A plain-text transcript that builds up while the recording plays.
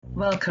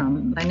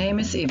Welcome. My name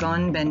is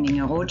Yvonne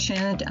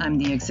Bendinger-Rothschild. I'm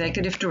the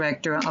Executive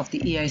Director of the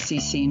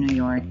EACC New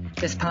York.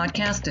 This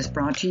podcast is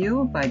brought to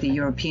you by the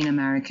European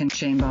American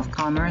Chamber of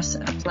Commerce,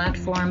 a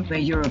platform where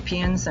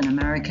Europeans and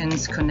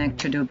Americans connect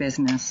to do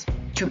business.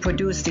 To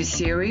produce this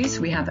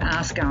series, we have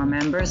asked our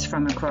members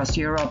from across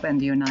Europe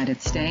and the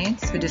United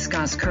States to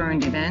discuss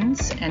current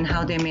events and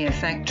how they may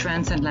affect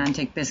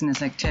transatlantic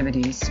business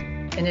activities.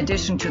 In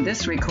addition to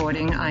this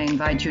recording, I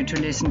invite you to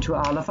listen to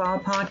all of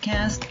our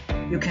podcasts.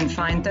 You can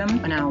find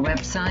them on our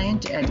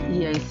website at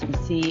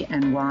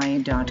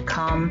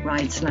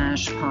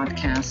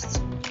eaccny.com/podcasts.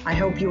 I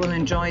hope you will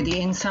enjoy the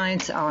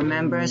insights our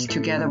members,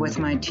 together with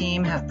my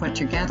team, have put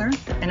together,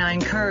 and I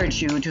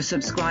encourage you to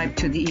subscribe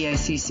to the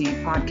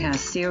EACC podcast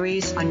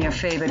series on your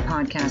favorite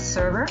podcast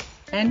server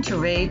and to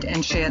rate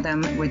and share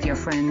them with your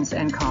friends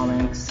and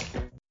colleagues.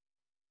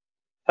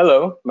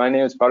 Hello, my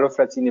name is Pablo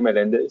Frattini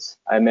Melendez.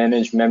 I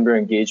manage member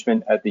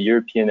engagement at the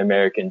European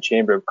American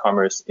Chamber of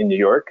Commerce in New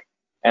York,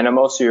 and I'm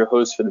also your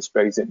host for this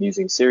Brexit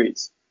Musing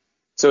series.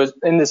 So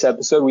in this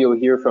episode, we will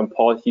hear from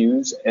Paul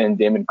Hughes and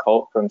Damon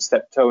Colt from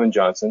Steptoe &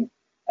 Johnson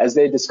as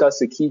they discuss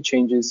the key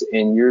changes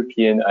in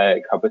European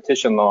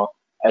competition law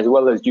as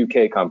well as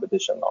UK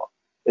competition law.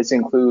 This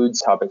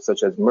includes topics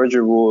such as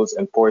merger rules,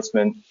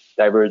 enforcement,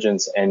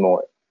 divergence, and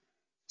more.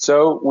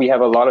 So we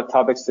have a lot of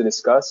topics to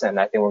discuss, and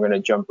I think we're going to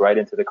jump right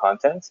into the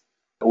content.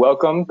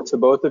 Welcome to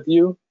both of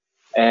you.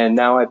 And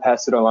now I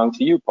pass it along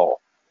to you, Paul.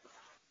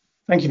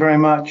 Thank you very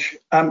much.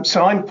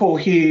 So I'm Paul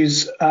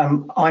Hughes.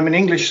 I'm an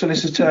English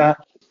solicitor,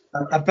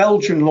 a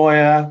Belgian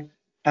lawyer,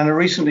 and a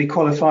recently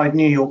qualified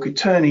New York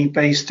attorney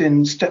based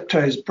in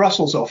Steptoe's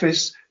Brussels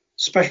office,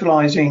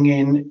 specializing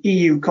in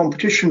EU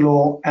competition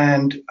law,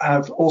 and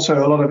have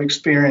also a lot of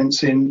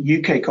experience in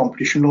UK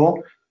competition law.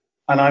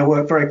 And I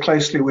work very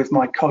closely with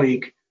my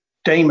colleague,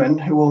 Damon,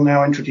 who will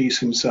now introduce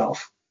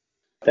himself.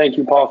 Thank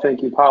you, Paul.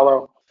 Thank you,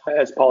 Paolo.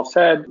 As Paul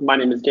said, my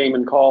name is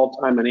Damon Colt.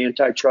 I'm an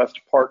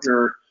antitrust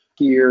partner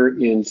here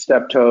in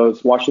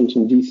Steptoe's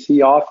Washington,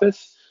 D.C.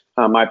 office.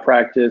 My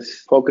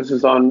practice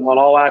focuses on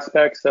all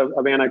aspects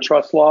of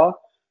antitrust law,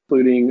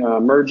 including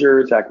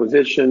mergers,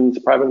 acquisitions,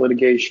 private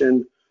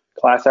litigation,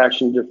 class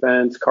action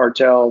defense,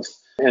 cartels,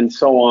 and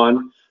so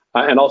on,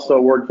 and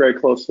also work very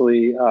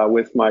closely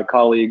with my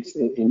colleagues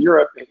in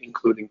Europe,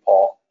 including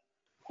Paul.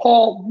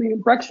 Paul,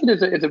 Brexit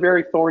is a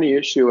very thorny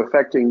issue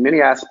affecting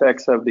many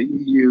aspects of the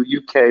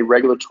EU-UK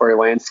regulatory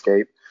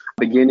landscape,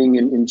 beginning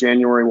in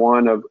January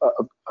 1 of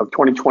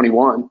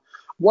 2021.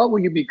 What will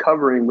you be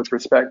covering with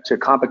respect to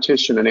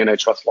competition and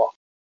antitrust law?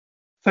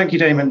 Thank you,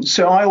 Damon.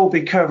 So I will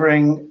be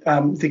covering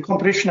the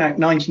Competition Act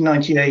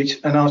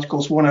 1998 and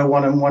Articles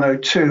 101 and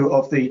 102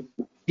 of the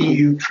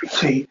EU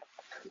Treaty,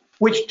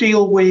 which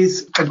deal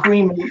with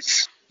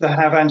agreements that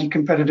have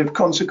anti-competitive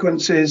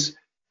consequences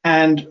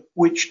and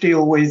which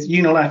deal with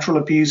unilateral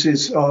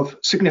abuses of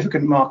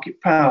significant market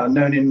power,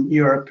 known in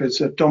Europe as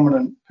a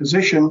dominant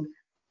position.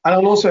 And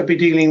I'll also be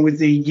dealing with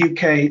the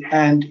UK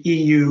and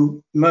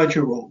EU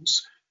merger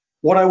rules.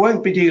 What I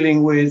won't be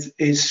dealing with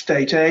is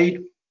state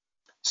aid.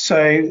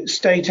 So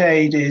state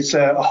aid is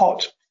a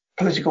hot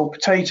political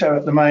potato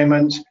at the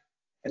moment,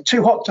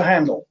 too hot to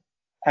handle,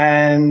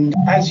 and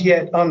as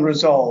yet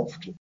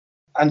unresolved.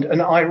 And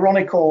an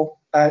ironical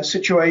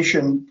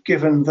situation,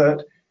 given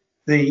that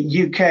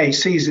the UK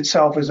sees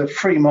itself as a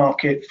free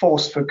market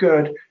force for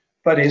good,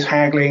 but is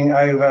haggling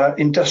over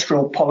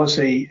industrial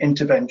policy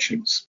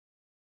interventions.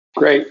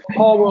 Great.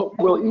 Paul,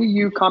 will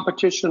EU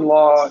competition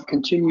law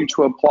continue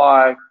to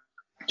apply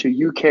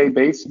to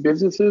UK-based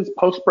businesses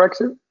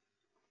post-Brexit?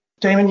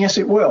 Damon, yes,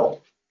 it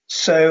will.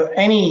 So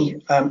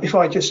if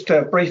I just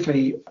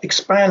briefly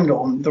expand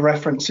on the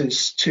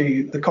references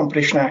to the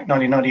Competition Act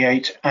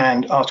 1998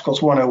 and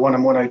Articles 101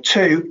 and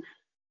 102,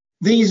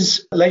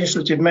 these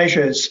legislative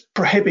measures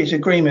prohibit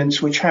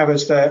agreements which have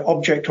as their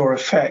object or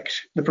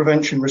effect the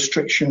prevention,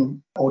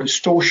 restriction, or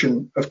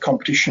distortion of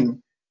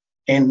competition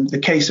in the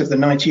case of the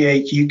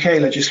 98 UK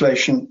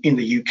legislation in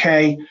the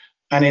UK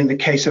and in the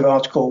case of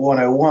Article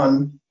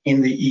 101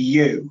 in the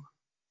EU.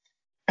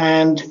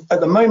 And at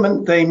the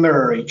moment, they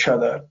mirror each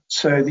other.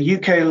 So the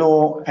UK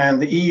law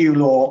and the EU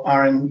law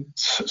are in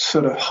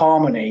sort of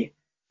harmony.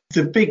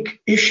 The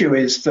big issue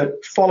is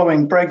that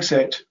following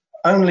Brexit,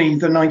 only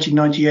the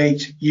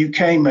 1998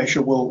 UK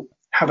measure will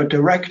have a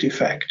direct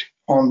effect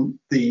on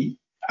the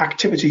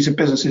activities of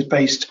businesses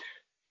based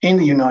in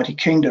the United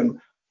Kingdom.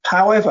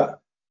 However,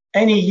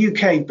 any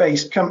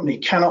UK-based company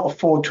cannot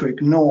afford to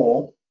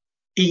ignore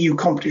EU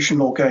competition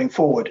law going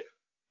forward,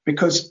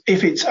 because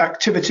if its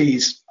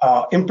activities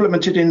are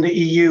implemented in the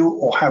EU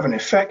or have an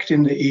effect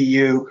in the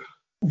EU,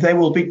 they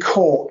will be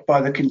caught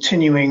by the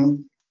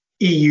continuing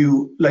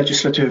EU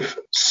legislative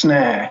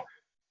snare.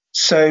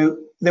 So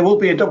there will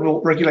be a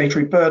double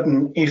regulatory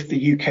burden if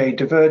the UK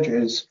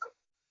diverges.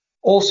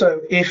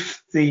 Also,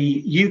 if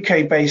the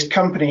UK-based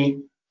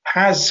company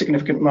has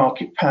significant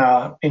market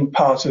power in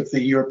part of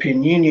the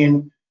European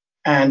Union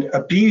and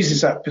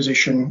abuses that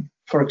position,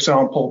 for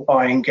example,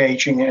 by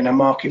engaging in a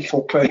market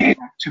foreclosure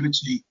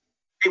activity,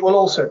 it will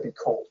also be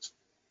caught.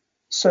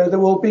 So there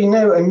will be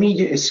no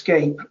immediate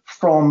escape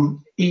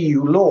from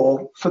EU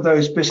law for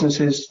those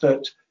businesses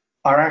that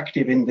are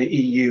active in the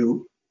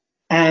EU.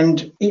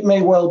 And it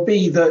may well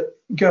be that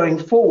going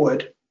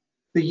forward,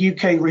 the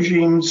UK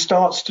regime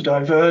starts to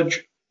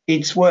diverge.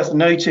 It's worth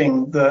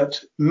noting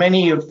that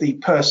many of the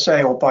per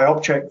se or by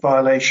object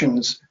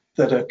violations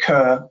that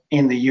occur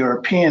in the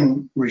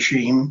European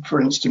regime,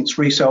 for instance,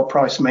 resale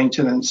price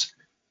maintenance,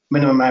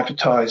 minimum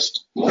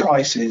advertised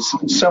prices,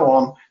 and so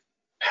on,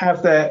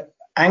 have their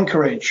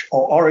anchorage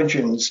or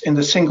origins in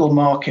the single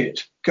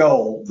market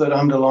goal that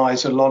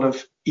underlies a lot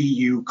of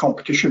EU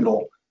competition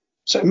law.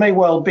 So it may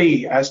well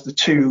be, as the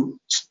two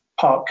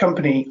part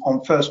company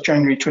on 1st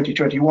January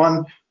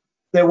 2021,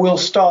 there will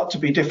start to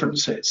be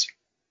differences,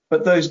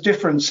 but those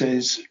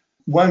differences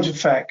won't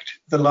affect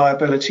the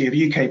liability of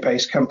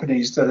UK-based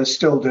companies that are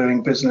still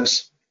doing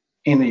business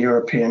in the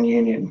European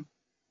Union.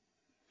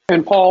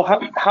 And Paul,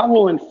 how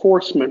will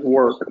enforcement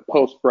work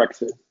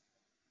post-Brexit?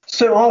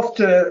 So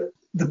after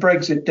the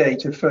Brexit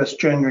date of 1st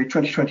January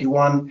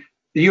 2021,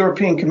 the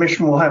European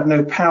Commission will have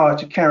no power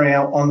to carry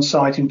out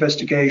on-site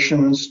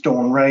investigations,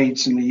 dawn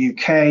raids in the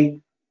UK,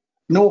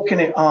 nor can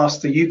it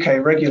ask the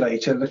UK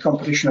regulator, the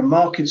Competition and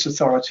Markets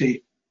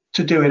Authority,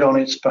 to do it on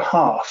its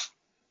behalf.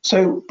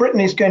 So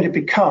Britain is going to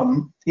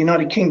become, the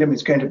United Kingdom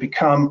is going to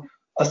become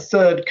a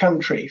third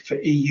country for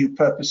EU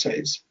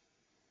purposes.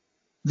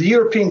 The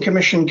European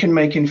Commission can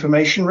make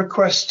information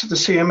requests to the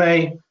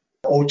CMA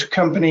or to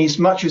companies,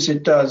 much as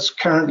it does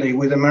currently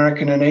with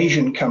American and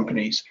Asian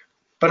companies.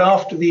 But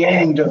after the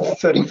end of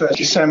 31st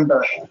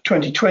December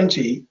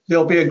 2020,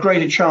 there'll be a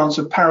greater chance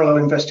of parallel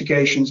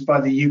investigations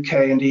by the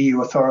UK and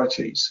EU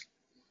authorities.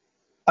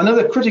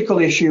 Another critical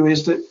issue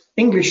is that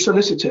English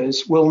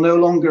solicitors will no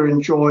longer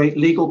enjoy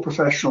legal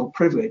professional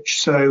privilege.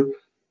 So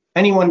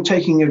anyone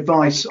taking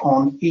advice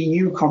on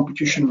EU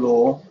competition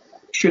law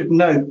should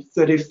note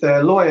that if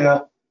their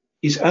lawyer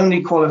is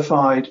only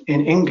qualified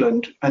in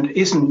England and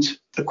isn't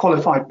a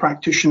qualified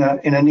practitioner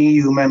in an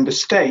EU member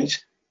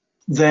state,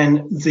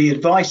 then the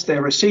advice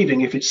they're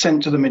receiving, if it's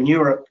sent to them in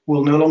Europe,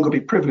 will no longer be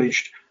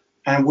privileged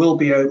and will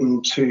be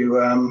open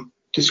to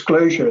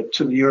disclosure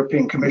to the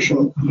European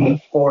Commission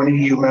or an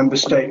EU member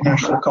state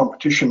national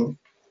competition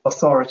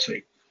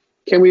authority.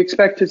 Can we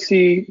expect to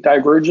see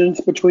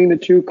divergence between the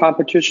two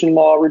competition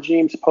law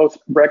regimes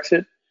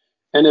post-Brexit?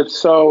 And if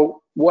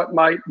so, what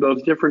might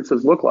those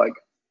differences look like?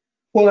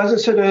 Well, as I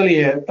said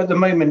earlier, at the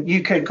moment,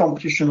 UK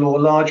competition law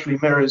largely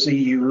mirrors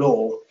EU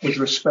law with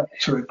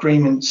respect to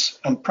agreements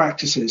and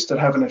practices that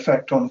have an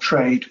effect on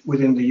trade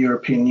within the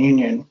European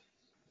Union.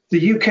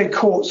 The UK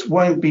courts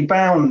won't be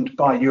bound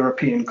by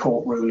European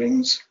court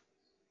rulings,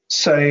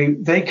 so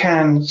they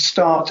can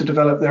start to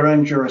develop their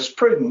own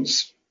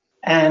jurisprudence,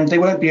 and they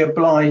won't be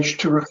obliged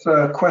to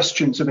refer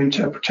questions of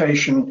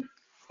interpretation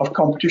of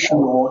competition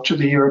law to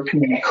the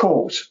European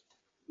Court.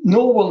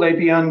 Nor will they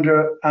be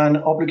under an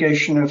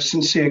obligation of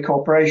sincere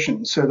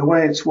cooperation. So the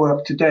way it's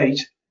worked to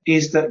date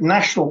is that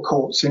national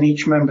courts in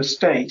each member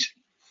state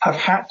have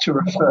had to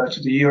refer to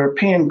the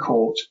European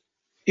Court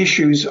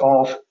issues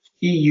of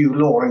EU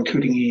law,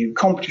 including EU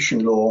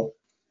competition law,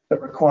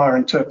 that require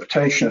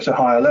interpretation at a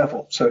higher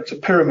level. So it's a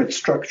pyramid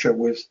structure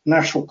with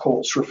national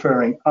courts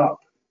referring up.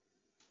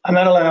 And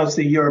that allows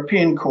the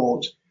European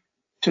Court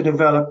to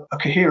develop a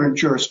coherent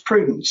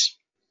jurisprudence.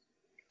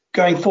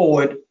 Going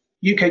forward,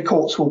 UK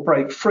courts will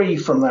break free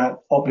from that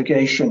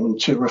obligation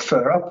to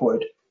refer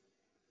upward.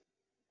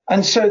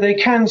 And so they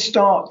can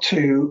start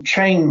to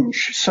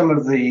change some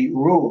of the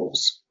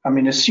rules. I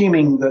mean,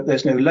 assuming that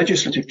there's no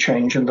legislative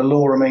change and the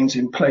law remains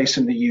in place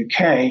in the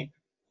UK,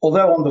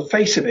 although on the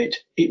face of it,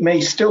 it may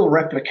still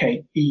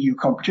replicate EU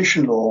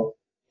competition law,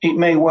 it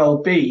may well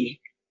be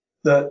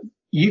that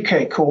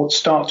UK courts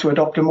start to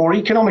adopt a more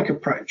economic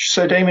approach.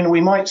 So, Damon, we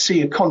might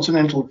see a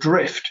continental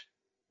drift,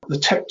 the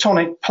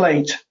tectonic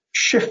plate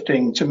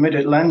shifting to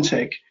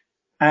mid-Atlantic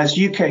as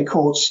UK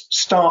courts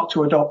start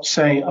to adopt,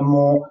 say, a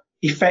more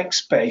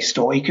effects-based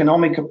or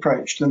economic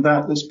approach than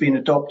that that's been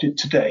adopted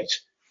to date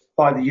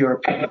by the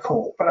European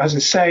Court. But as I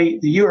say,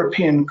 the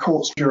European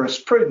Court's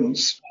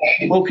jurisprudence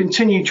will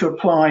continue to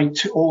apply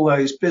to all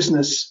those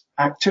business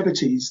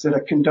activities that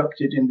are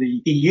conducted in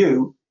the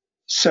EU.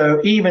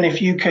 So even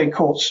if UK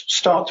courts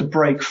start to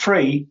break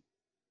free,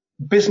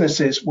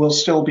 businesses will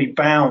still be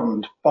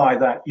bound by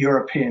that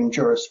European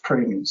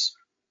jurisprudence.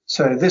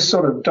 So this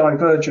sort of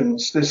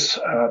divergence, this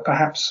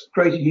perhaps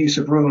greater use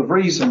of rule of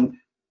reason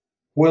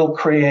will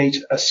create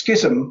a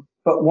schism,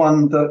 but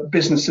one that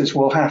businesses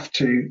will have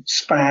to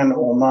span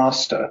or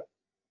master.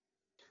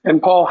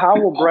 And Paul, how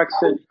will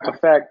Brexit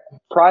affect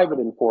private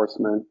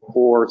enforcement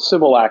or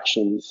civil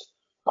actions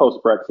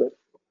post-Brexit?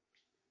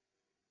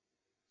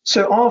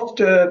 So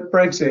after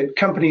Brexit,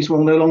 companies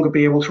will no longer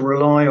be able to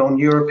rely on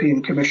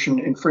European Commission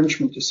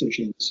infringement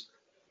decisions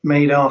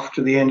made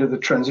after the end of the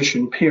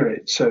transition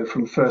period, so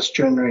from 1st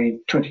January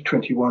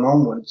 2021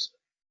 onwards,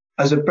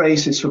 as a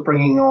basis for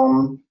bringing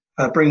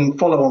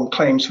follow-on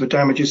claims for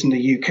damages in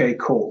the UK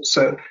courts.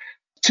 So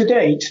to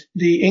date,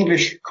 the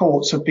English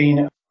courts have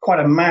been quite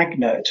a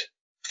magnet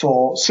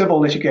for civil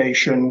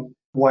litigation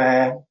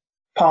where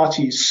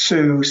parties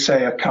sue,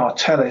 say, a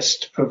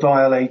cartelist for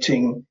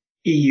violating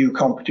EU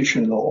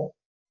competition law.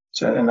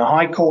 So, and the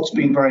High Court's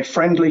been very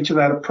friendly to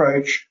that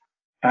approach,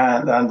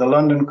 and the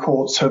London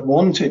courts have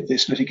wanted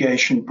this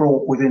litigation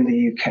brought within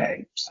the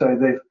UK. So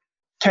they've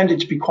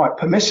tended to be quite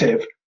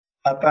permissive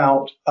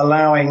about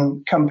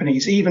allowing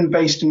companies, even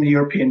based in the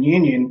European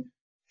Union,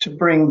 to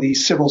bring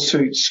these civil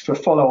suits for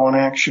follow-on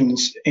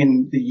actions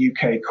in the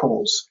UK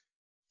courts.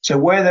 So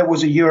where there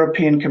was a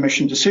European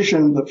Commission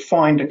decision that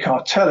fined a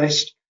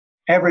cartelist,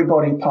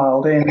 everybody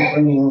piled in,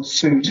 bringing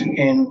suit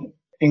in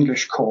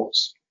English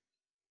courts.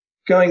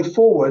 Going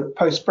forward,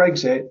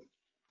 post-Brexit,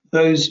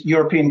 those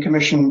European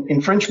Commission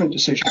infringement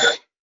decisions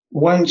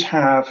won't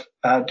have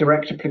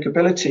direct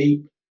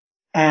applicability,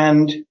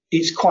 and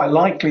it's quite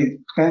likely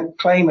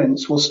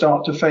claimants will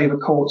start to favour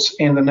courts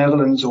in the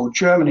Netherlands or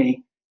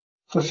Germany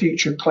for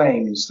future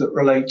claims that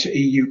relate to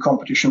EU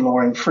competition law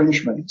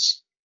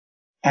infringements.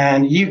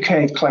 And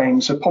UK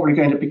claims are probably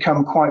going to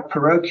become quite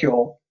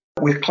parochial,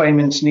 with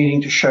claimants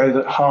needing to show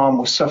that harm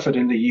was suffered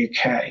in the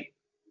UK.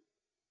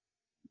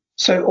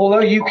 So although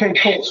UK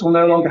courts will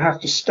no longer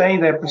have to stay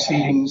their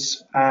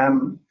proceedings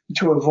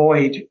to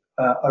avoid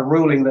a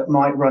ruling that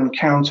might run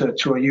counter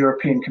to a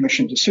European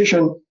Commission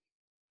decision,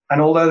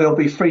 and although they'll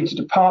be free to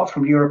depart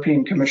from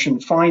European Commission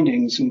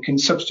findings and can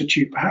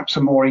substitute perhaps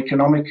a more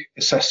economic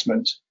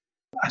assessment,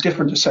 a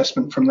different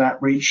assessment from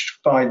that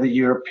reached by the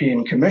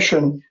European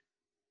Commission,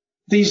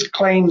 these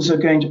claims are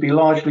going to be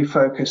largely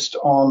focused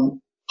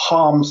on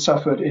harm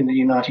suffered in the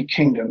United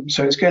Kingdom.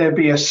 So it's going to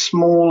be a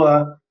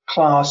smaller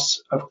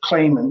class of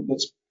claimant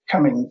that's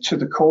coming to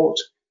the court.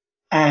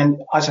 And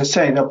as I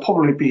say, there'll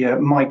probably be a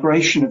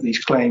migration of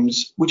these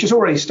claims, which has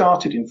already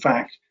started, in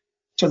fact,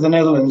 to the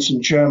Netherlands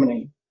and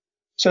Germany.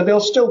 So there'll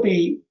still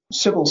be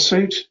civil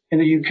suit in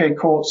the UK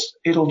courts.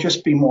 It'll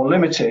just be more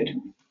limited.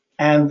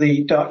 And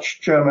the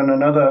Dutch, German,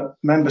 and other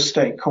member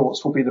state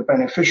courts will be the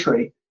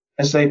beneficiary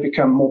as they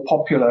become more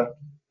popular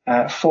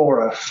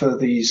fora for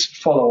these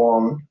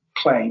follow-on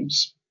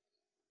claims.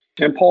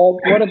 And Paul,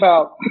 what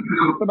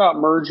about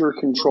merger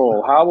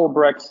control? How will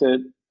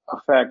Brexit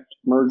affect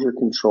merger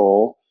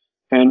control,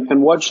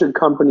 and what should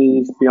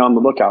companies be on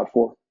the lookout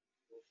for?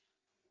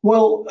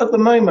 Well, at the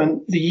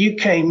moment, the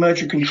UK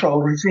merger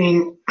control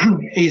regime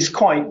is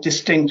quite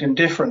distinct and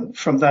different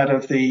from that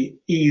of the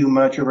EU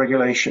merger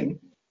regulation.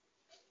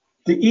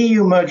 The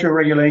EU merger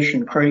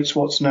regulation creates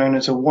what's known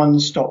as a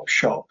one-stop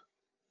shop.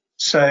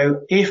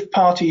 So if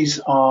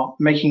parties are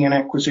making an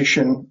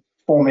acquisition,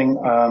 forming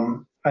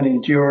an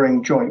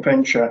enduring joint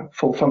venture,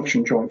 full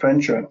function joint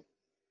venture,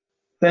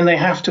 then they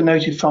have to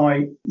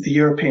notify the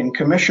European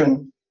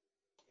Commission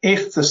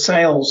if the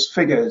sales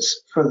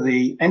figures for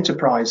the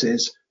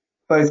enterprises,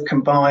 both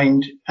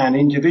combined and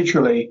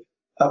individually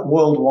at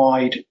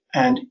worldwide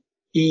and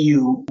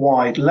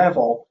EU-wide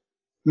level,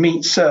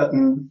 meet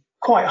certain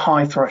quite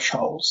high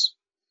thresholds.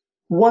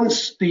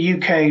 Once the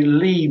UK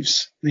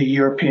leaves the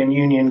European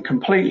Union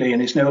completely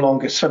and is no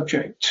longer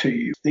subject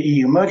to the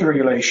EU merger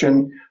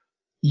regulation,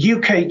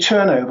 UK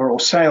turnover or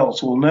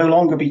sales will no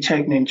longer be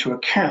taken into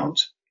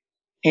account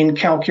in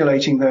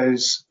calculating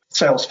those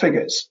sales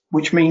figures,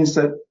 which means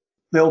that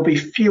there'll be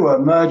fewer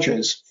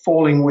mergers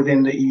falling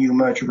within the EU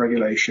merger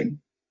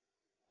regulation.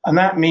 And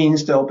that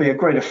means there'll be a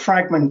greater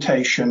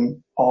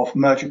fragmentation of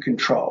merger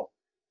control.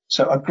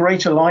 So a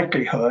greater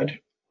likelihood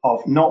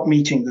of not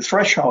meeting the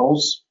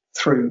thresholds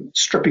through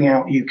stripping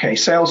out UK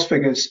sales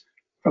figures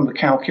from the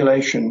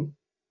calculation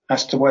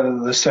as to whether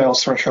the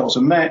sales thresholds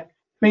are met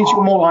means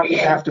you're more likely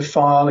to have to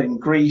file in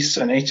Greece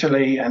and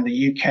Italy and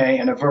the UK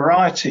and a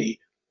variety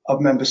of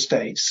member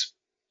states.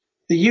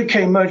 The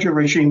UK merger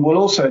regime will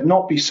also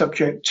not be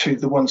subject to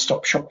the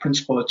one-stop shop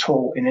principle at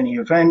all in any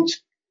event.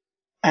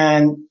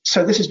 And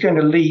so this is going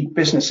to lead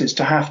businesses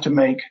to have to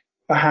make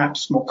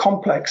perhaps more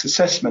complex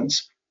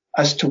assessments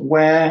as to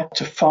where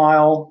to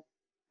file,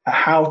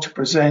 how to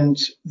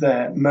present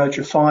their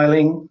merger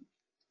filing.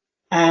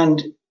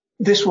 And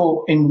this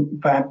will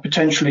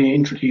potentially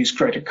introduce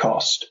greater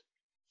cost.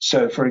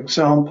 So, for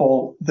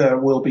example, there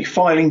will be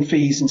filing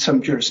fees in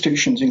some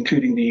jurisdictions,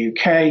 including the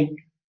UK.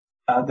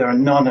 There are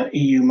none at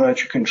EU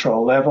merger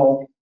control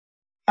level.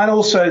 And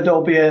also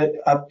there'll be a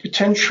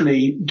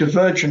potentially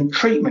divergent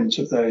treatment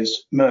of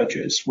those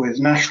mergers, with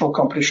national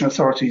competition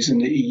authorities in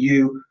the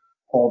EU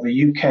or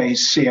the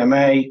UK's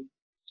CMA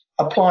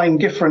applying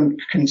different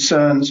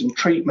concerns and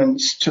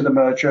treatments to the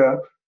merger,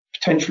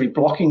 potentially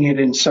blocking it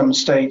in some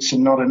states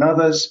and not in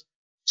others,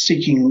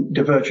 seeking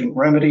divergent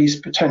remedies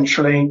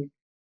potentially.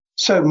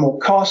 So more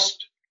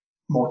cost,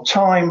 more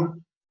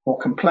time, more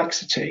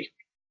complexity.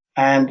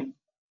 And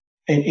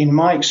in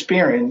my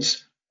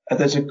experience,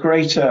 there's a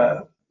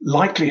greater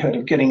likelihood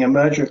of getting a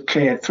merger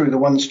cleared through the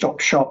one-stop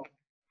shop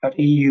at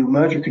EU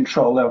merger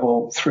control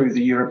level through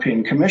the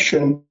European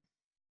Commission.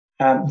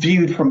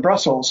 Viewed from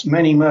Brussels,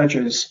 many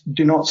mergers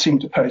do not seem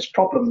to pose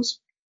problems.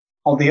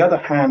 On the other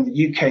hand,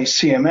 the UK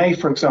CMA,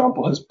 for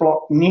example, has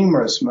blocked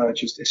numerous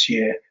mergers this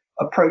year,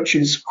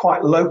 approaches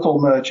quite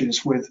local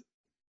mergers with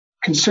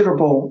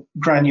considerable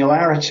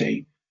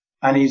granularity,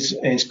 and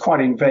is quite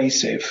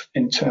invasive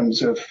in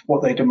terms of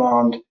what they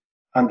demand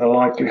and the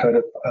likelihood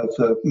of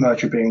the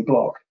merger being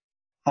blocked.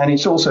 And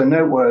it's also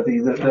noteworthy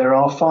that there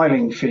are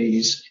filing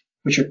fees,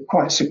 which are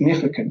quite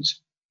significant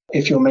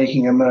if you're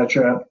making a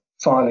merger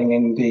filing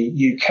in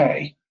the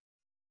UK.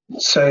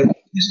 So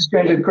this is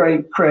going to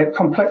create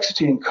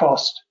complexity and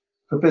cost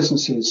for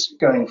businesses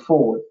going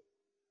forward.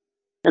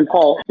 And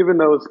Paul, given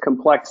those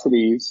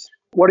complexities,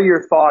 what are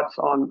your thoughts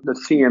on the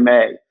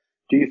CMA?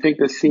 Do you think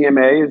the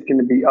CMA is going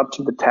to be up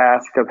to the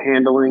task of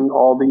handling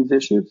all these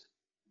issues?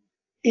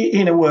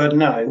 In a word,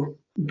 no,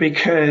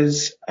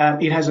 because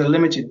it has a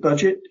limited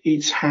budget.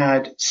 It's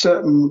had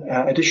certain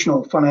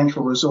additional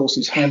financial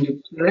resources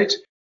handed to it,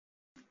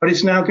 but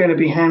it's now going to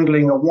be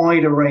handling a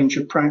wider range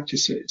of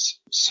practices.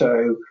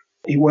 So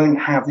it won't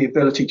have the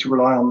ability to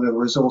rely on the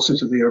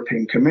resources of the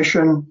European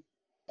Commission.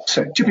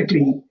 So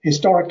typically,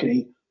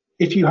 historically,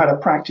 if you had a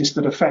practice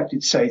that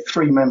affected, say,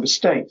 3 member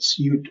states,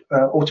 you'd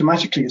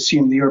automatically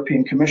assume the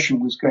European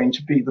Commission was going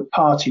to be the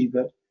party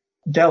that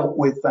dealt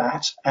with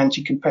that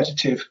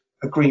anti-competitive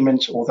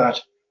agreement or that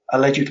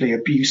allegedly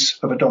abuse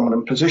of a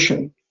dominant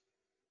position.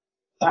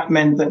 That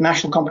meant that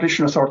national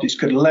competition authorities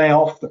could lay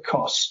off the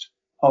cost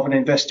of an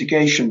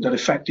investigation that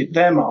affected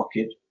their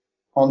market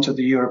onto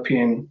the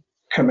European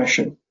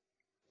Commission.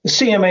 The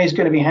CMA is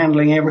going to be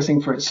handling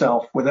everything for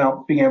itself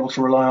without being able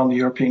to rely on the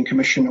European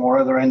Commission or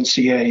other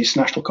NCAs,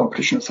 national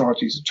competition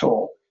authorities at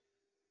all.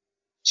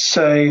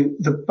 So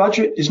the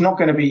budget is not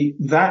going to be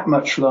that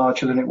much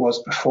larger than it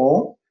was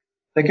before.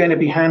 They're going to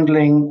be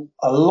handling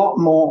a lot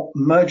more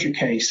merger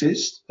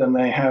cases than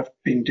they have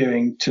been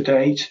doing to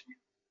date.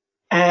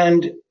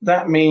 And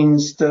that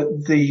means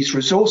that these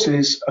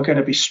resources are going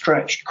to be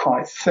stretched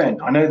quite thin.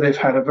 I know they've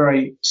had a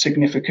very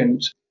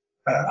significant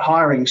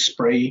hiring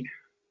spree.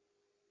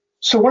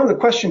 So one of the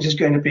questions is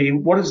going to be,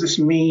 what does this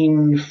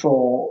mean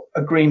for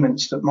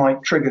agreements that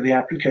might trigger the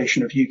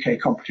application of UK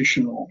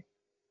competition law?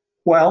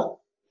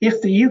 Well,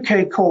 if the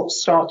UK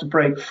courts start to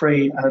break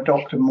free and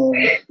adopt a more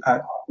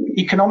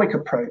economic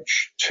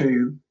approach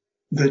to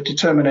the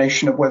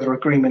determination of whether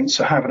agreements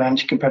have an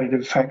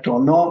anti-competitive effect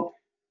or not,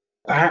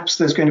 perhaps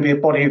there's going to be a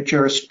body of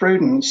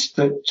jurisprudence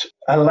that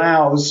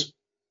allows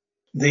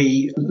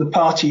the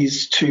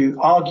parties to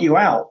argue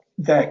out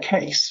their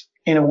case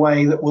in a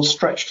way that will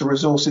stretch the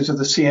resources of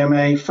the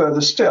CMA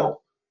further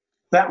still.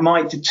 That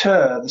might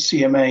deter the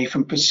CMA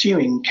from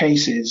pursuing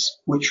cases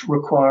which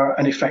require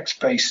an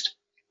effects-based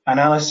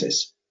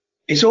analysis.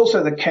 It's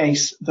also the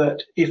case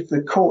that if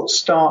the courts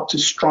start to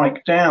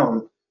strike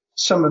down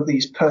some of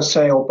these per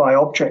se or by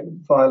object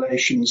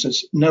violations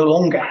as no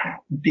longer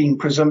being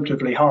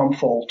presumptively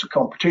harmful to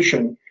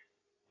competition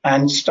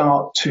and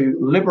start to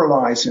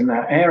liberalize in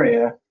that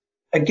area,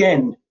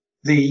 again,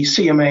 the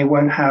CMA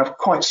won't have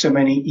quite so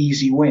many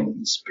easy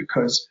wins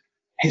because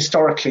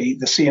historically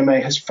the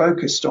CMA has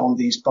focused on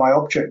these by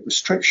object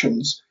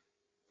restrictions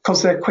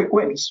because they're quick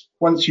wins.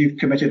 Once you've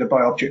committed a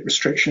by object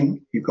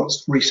restriction, you've got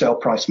resale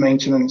price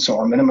maintenance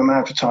or a minimum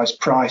advertised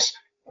price,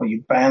 or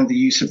you ban the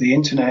use of the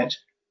internet.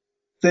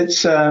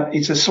 It's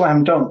a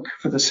slam dunk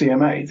for the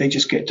CMA. They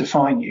just get to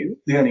fine you.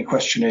 The only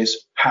question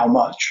is how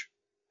much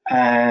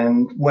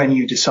and when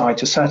you decide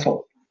to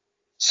settle.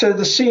 So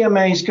the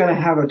CMA is going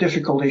to have a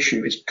difficult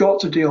issue. It's got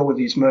to deal with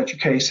these merger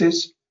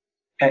cases.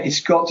 It's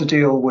got to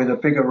deal with a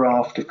bigger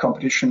raft of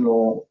competition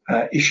law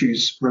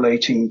issues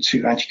relating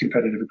to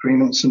anti-competitive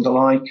agreements and the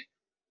like.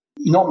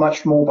 Not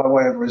much more by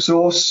way of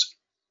resource.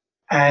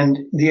 And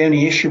the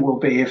only issue will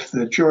be if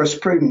the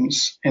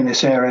jurisprudence in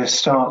this area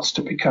starts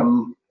to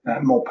become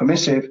more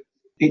permissive,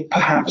 it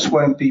perhaps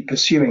won't be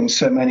pursuing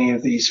so many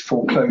of these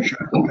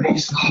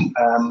foreclosure-based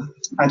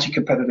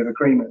anti-competitive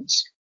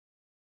agreements.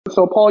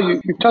 So, Paul,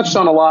 you touched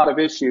on a lot of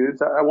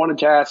issues. I wanted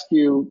to ask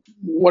you,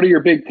 what are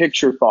your big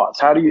picture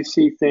thoughts? How do you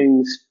see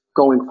things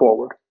going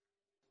forward?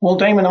 Well,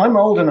 Damon, I'm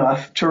old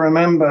enough to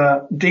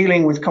remember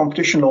dealing with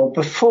competition law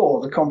before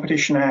the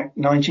Competition Act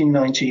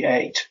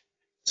 1998.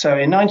 So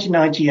in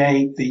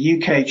 1998,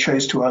 the UK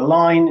chose to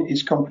align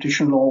its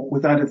competition law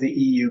with that of the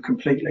EU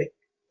completely.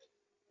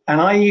 And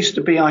I used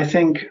to be, I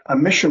think, a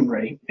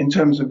missionary in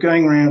terms of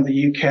going around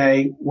the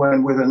UK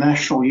when with a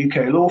national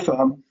UK law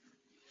firm,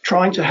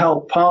 trying to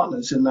help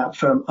partners in that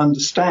firm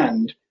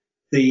understand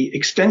the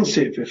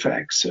extensive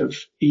effects of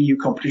EU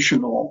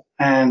competition law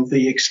and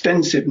the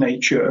extensive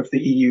nature of the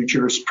EU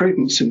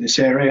jurisprudence in this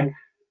area.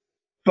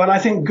 But I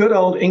think good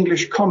old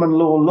English common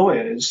law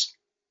lawyers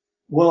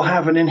will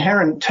have an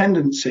inherent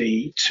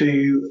tendency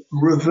to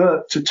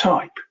revert to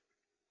type,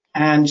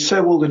 and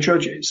so will the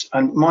judges.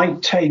 And my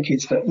take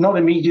is that not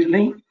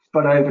immediately,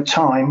 but over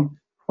time,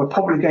 we're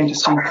probably going to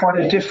see quite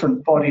a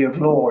different body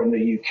of law in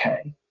the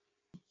UK.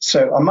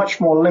 So a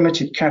much more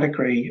limited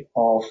category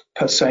of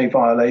per se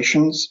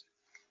violations.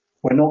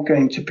 We're not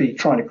going to be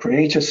trying to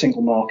create a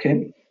single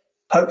market.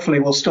 Hopefully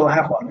we'll still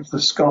have one if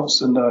the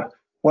Scots and the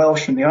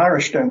Welsh and the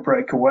Irish don't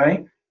break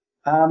away.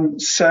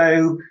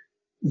 So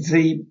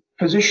the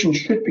position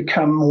should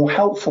become more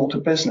helpful to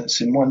business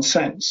in one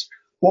sense.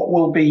 What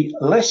will be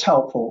less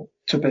helpful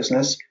to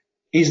business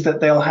is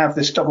that they'll have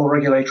this double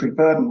regulatory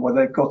burden where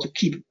they've got to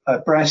keep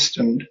abreast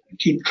and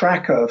keep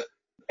track of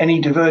any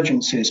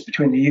divergences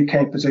between the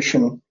UK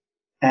position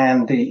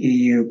and the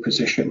EU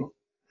position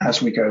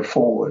as we go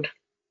forward.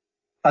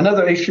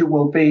 Another issue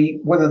will be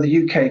whether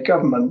the UK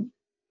government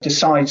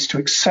decides to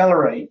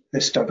accelerate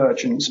this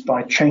divergence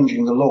by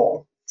changing the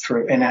law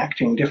through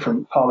enacting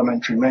different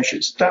parliamentary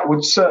measures. That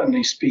would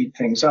certainly speed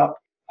things up,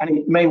 and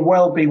it may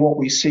well be what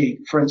we see,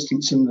 for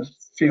instance, in the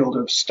field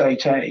of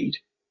state aid.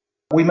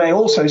 We may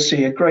also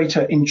see a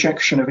greater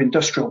injection of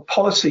industrial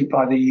policy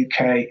by the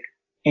UK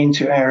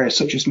into areas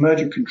such as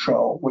merger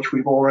control, which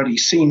we've already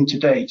seen to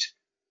date.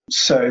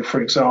 So,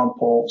 for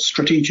example,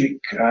 strategic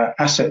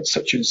assets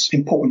such as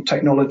important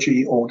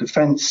technology or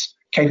defense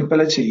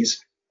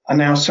capabilities are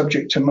now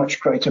subject to much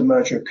greater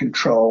merger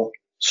control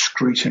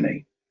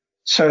scrutiny.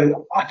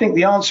 So I think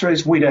the answer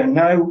is we don't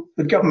know.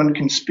 The government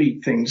can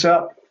speed things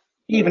up.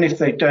 Even if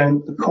they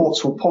don't, the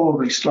courts will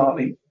probably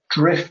slightly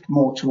drift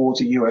more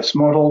towards a US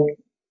model.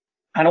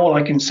 And all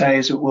I can say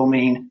is it will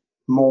mean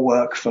more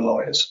work for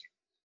lawyers.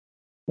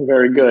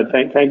 Very good.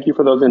 Thank you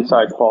for those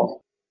insights,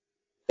 Paul.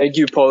 Thank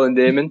you, Paul and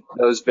Damon.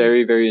 That was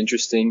very, very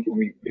interesting.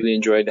 We really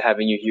enjoyed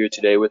having you here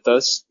today with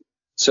us.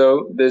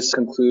 So this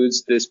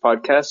concludes this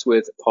podcast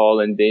with Paul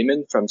and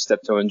Damon from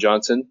Steptoe &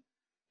 Johnson.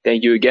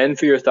 Thank you again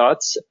for your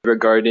thoughts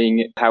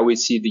regarding how we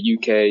see the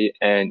UK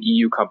and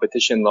EU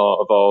competition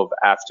law evolve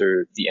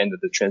after the end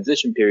of the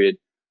transition period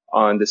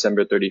on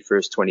December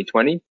 31st,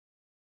 2020.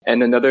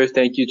 And another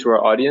thank you to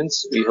our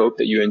audience. We hope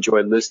that you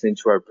enjoyed listening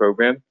to our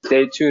program.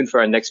 Stay tuned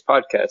for our next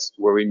podcast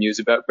where we muse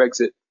about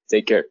Brexit.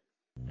 Take care.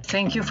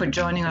 Thank you for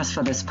joining us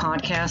for this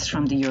podcast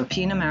from the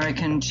European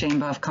American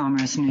Chamber of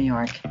Commerce, New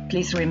York.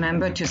 Please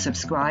remember to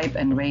subscribe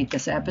and rate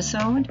this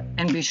episode,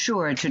 and be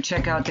sure to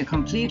check out the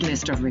complete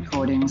list of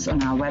recordings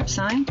on our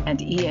website at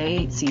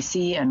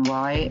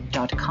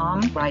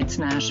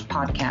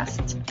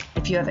eaccny.com/podcasts.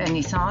 If you have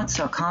any thoughts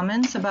or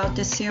comments about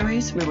this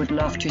series, we would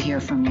love to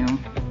hear from you.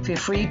 Feel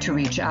free to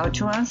reach out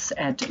to us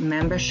at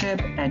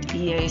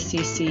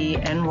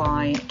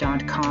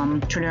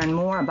membership@eaccny.com to learn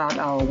more about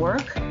our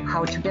work,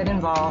 how to get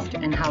involved,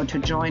 and how to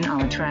join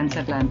our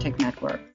transatlantic network.